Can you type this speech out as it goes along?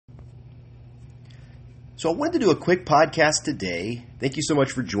So I wanted to do a quick podcast today. Thank you so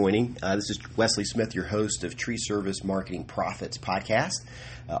much for joining. This is Wesley Smith, your host of Tree Service Marketing Profits podcast.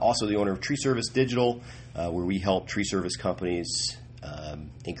 Also the owner of Tree Service Digital, where we help tree service companies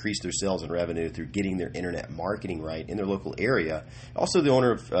increase their sales and revenue through getting their internet marketing right in their local area. Also the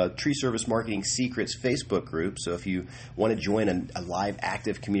owner of Tree Service Marketing Secrets Facebook group. So if you want to join a live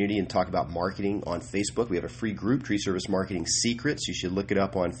active community and talk about marketing on Facebook, we have a free group, Tree Service Marketing Secrets. You should look it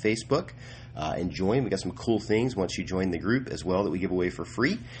up on Facebook and join. We got some cool things once you join the group as well that we give away for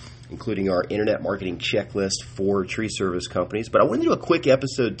free, including our internet marketing checklist for tree service companies. But I want to do a quick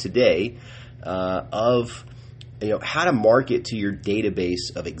episode today of how to market to your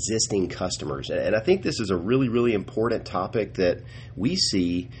database of existing customers. And I think this is a really, really important topic that we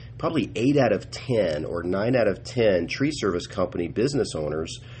see probably 8 out of 10 or 9 out of 10 tree service company business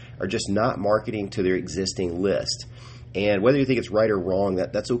owners are just not marketing to their existing list. And whether you think it's right or wrong,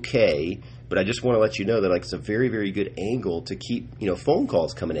 that's okay. But I just want to let you know that it's a very, very good angle to keep phone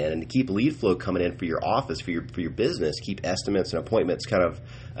calls coming in and to keep lead flow coming in for your office, for your business, keep estimates and appointments kind of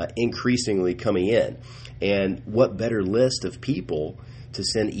increasingly coming in. And what better list of people to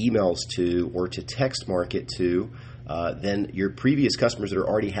send emails to or to text market to than your previous customers that are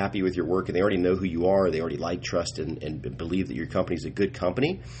already happy with your work and they already know who you are, they already like, trust, and believe that your company is a good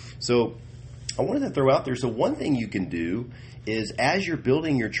company. So I wanted to throw out there, so one thing you can do is as you're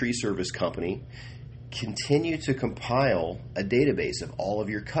building your tree service company, continue to compile a database of all of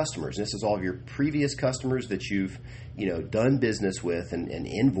your customers. And this is all of your previous customers that you've done business with and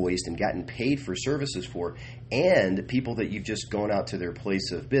invoiced and gotten paid for services for, and people that you've just gone out to their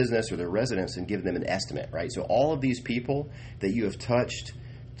place of business or their residence and given them an estimate, right? So all of these people that you have touched,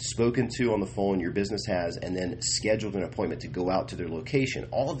 spoken to on the phone, your business has, and then scheduled an appointment to go out to their location.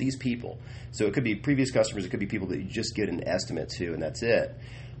 All of these people. So it could be previous customers, it could be people that you just get an estimate to, and that's it.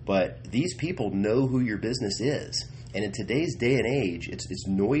 But these people know who your business is. And in today's day and age, it's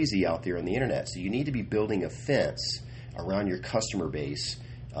noisy out there on the internet. So you need to be building a fence around your customer base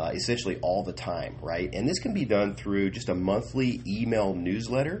essentially all the time, right? And this can be done through just a monthly email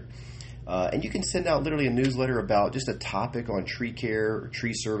newsletter. And you can send out literally a newsletter about just a topic on tree care or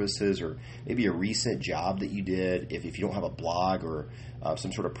tree services or maybe a recent job that you did if you don't have a blog or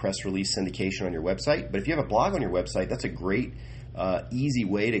some sort of press release syndication on your website. But if you have a blog on your website, that's a great easy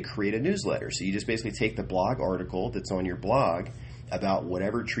way to create a newsletter. So you just basically take the blog article that's on your blog about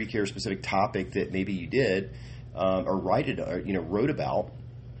whatever tree care specific topic that maybe you did or wrote about,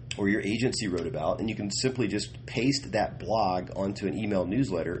 or your agency wrote about, and you can simply just paste that blog onto an email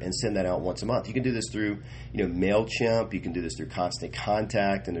newsletter and send that out once a month. You can do this through, MailChimp. You can do this through Constant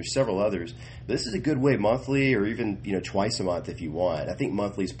Contact, and there's several others. This is a good way, monthly or even, twice a month if you want. I think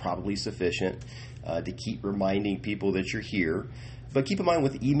monthly is probably sufficient to keep reminding people that you're here. But keep in mind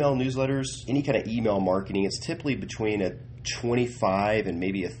with email newsletters, any kind of email marketing, it's typically between a 25 and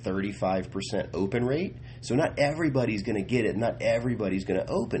maybe a 35% open rate. So not everybody's going to get it. Not everybody's going to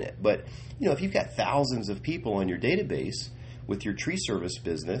open it. But, if you've got thousands of people on your database with your tree service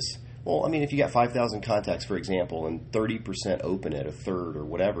business, well, if you got 5,000 contacts, for example, and 30% open it, a third or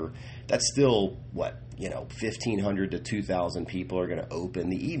whatever, that's still, 1,500 to 2,000 people are going to open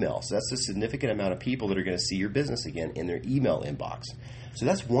the email. So that's a significant amount of people that are going to see your business again in their email inbox. So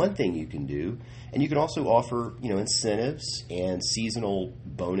that's one thing you can do. And you can also offer, incentives and seasonal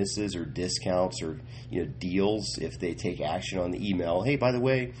bonuses or discounts or, deals if they take action on the email. Hey, by the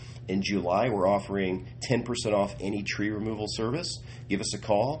way, in July, we're offering 10% off any tree removal service. Give us a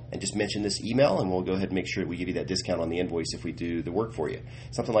call and just mention this email, and we'll go ahead and make sure that we give you that discount on the invoice if we do the work for you.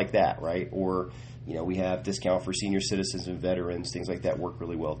 Something like that, right? Or, we have discount for senior citizens and veterans. Things like that work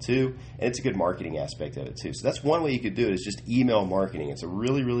really well, too. And it's a good marketing aspect of it, too. So that's one way you could do it is just email marketing. It's a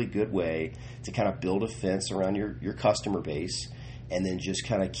really, really good way to kind of build a fence around your customer base and then just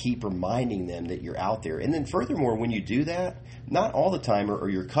kind of keep reminding them that you're out there. And then furthermore, when you do that, not all the time are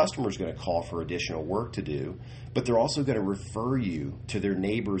your customers going to call for additional work to do, but they're also going to refer you to their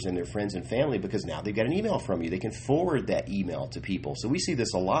neighbors and their friends and family because now they've got an email from you. They can forward that email to people. So we see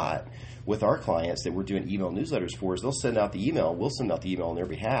this a lot with our clients that we're doing email newsletters for is they'll send out the email, we'll send out the email on their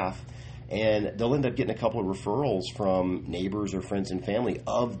behalf, and they'll end up getting a couple of referrals from neighbors or friends and family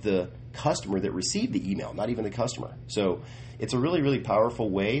of the customer that received the email, not even the customer. So it's a really, really powerful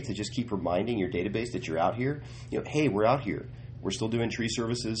way to just keep reminding your database that you're out here. Hey, we're out here. We're still doing tree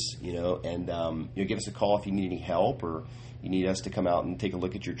services, and give us a call if you need any help or you need us to come out and take a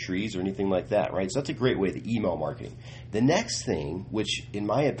look at your trees or anything like that, right? So that's a great way, the email marketing. The next thing, which in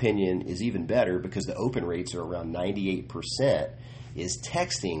my opinion is even better because the open rates are around 98%, is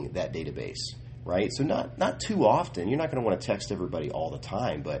texting that database, right? So not too often. You're not going to want to text everybody all the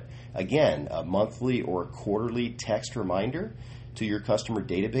time, but again, a monthly or quarterly text reminder to your customer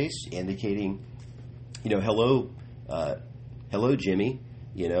database indicating, hello, Jimmy,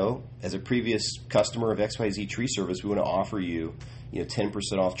 as a previous customer of XYZ Tree Service, we want to offer you, 10%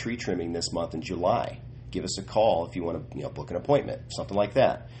 off tree trimming this month in July. Give us a call if you want to, book an appointment, something like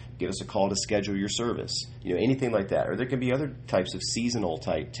that. Give us a call to schedule your service, anything like that. Or there can be other types of seasonal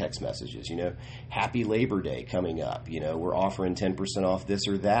type text messages, Happy Labor Day coming up, we're offering 10% off this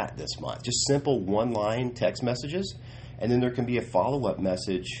or that this month. Just simple one-line text messages. And then there can be a follow-up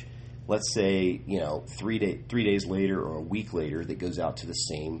message, let's say, 3 days later or a week later, that goes out to the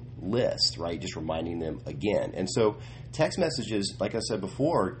same list, right? Just reminding them again. And so text messages, like I said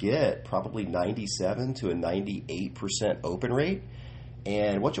before, get probably 97 to a 98% open rate.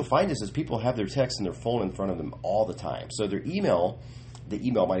 And what you'll find is people have their text and their phone in front of them all the time. So their email, the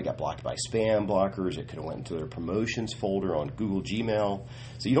email might have got blocked by spam blockers. It could have went into their promotions folder on Google Gmail.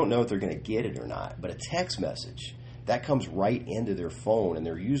 So you don't know if they're going to get it or not. But a text message, that comes right into their phone, and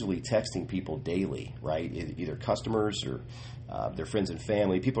they're usually texting people daily, right? Either customers or their friends and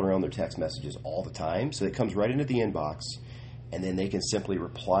family. People are on their text messages all the time. So it comes right into the inbox, and then they can simply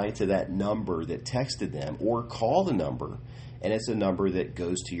reply to that number that texted them or call the number. And it's a number that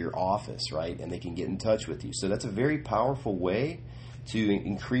goes to your office, right? And they can get in touch with you. So that's a very powerful way to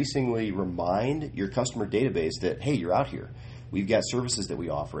increasingly remind your customer database that, hey, you're out here. We've got services that we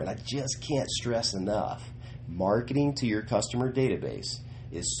offer. And I just can't stress enough, marketing to your customer database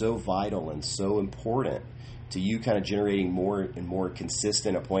is so vital and so important to you kind of generating more and more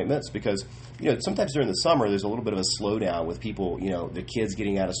consistent appointments, because sometimes during the summer there's a little bit of a slowdown with people, the kids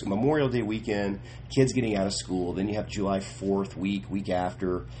getting out of school, Memorial Day weekend, kids getting out of school, then you have July 4th week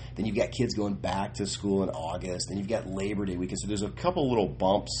after, then you've got kids going back to school in August, then you've got Labor Day weekend. So there's a couple little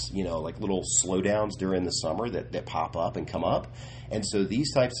bumps, like little slowdowns during the summer that pop up and come up. And so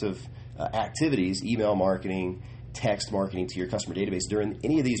these types of activities, email marketing, text marketing to your customer database during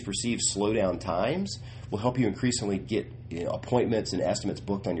any of these perceived slowdown times will help you increasingly get appointments and estimates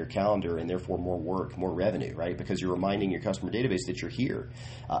booked on your calendar, and therefore more work, more revenue, right? Because you're reminding your customer database that you're here.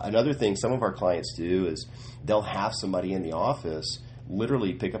 Another thing some of our clients do is they'll have somebody in the office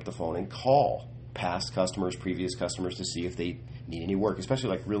literally pick up the phone and call past customers, previous customers, to see if they need any work, especially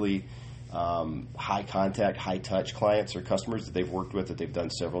like really high contact, high touch clients or customers that they've worked with, that they've done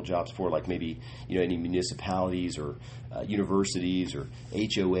several jobs for, like maybe any municipalities or universities or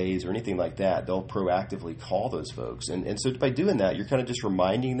HOAs or anything like that. They'll proactively call those folks, and so by doing that, you're kind of just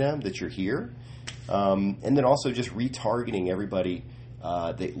reminding them that you're here, and then also just retargeting everybody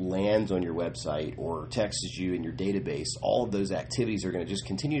that lands on your website or texts you in your database. All of those activities are going to just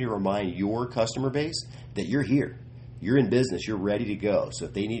continue to remind your customer base that you're here. You're in business. You're ready to go. So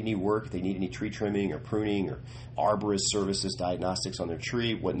if they need any work, if they need any tree trimming or pruning or arborist services, diagnostics on their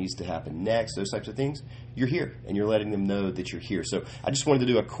tree, what needs to happen next, those types of things, you're here, and you're letting them know that you're here. So I just wanted to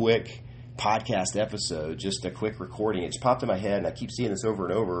do a quick podcast episode, just a quick recording. It just popped in my head, and I keep seeing this over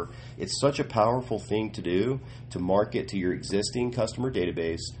and over. It's such a powerful thing to do, to market to your existing customer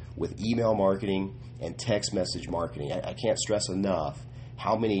database with email marketing and text message marketing. I can't stress enough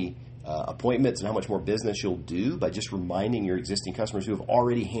how many appointments and how much more business you'll do by just reminding your existing customers who have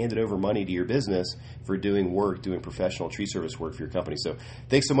already handed over money to your business for doing professional tree service work for your company. So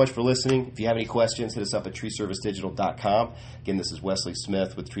thanks so much for listening. If you have any questions, hit us up at treeservicedigital.com. Again, this is Wesley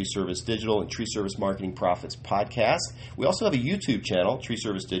Smith with Tree Service Digital and Tree Service Marketing Profits Podcast. We also have a YouTube channel, Tree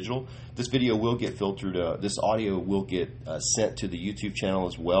Service Digital. This video will get filtered. This audio will get sent to the YouTube channel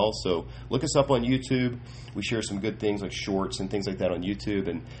as well. So look us up on YouTube. We share some good things like shorts and things like that on YouTube,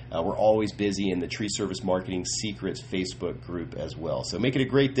 and we're always busy in the Tree Service Marketing Secrets Facebook group as well. So make it a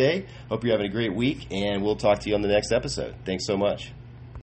great day. Hope you're having a great week, and we'll talk to you on the next episode. Thanks so much.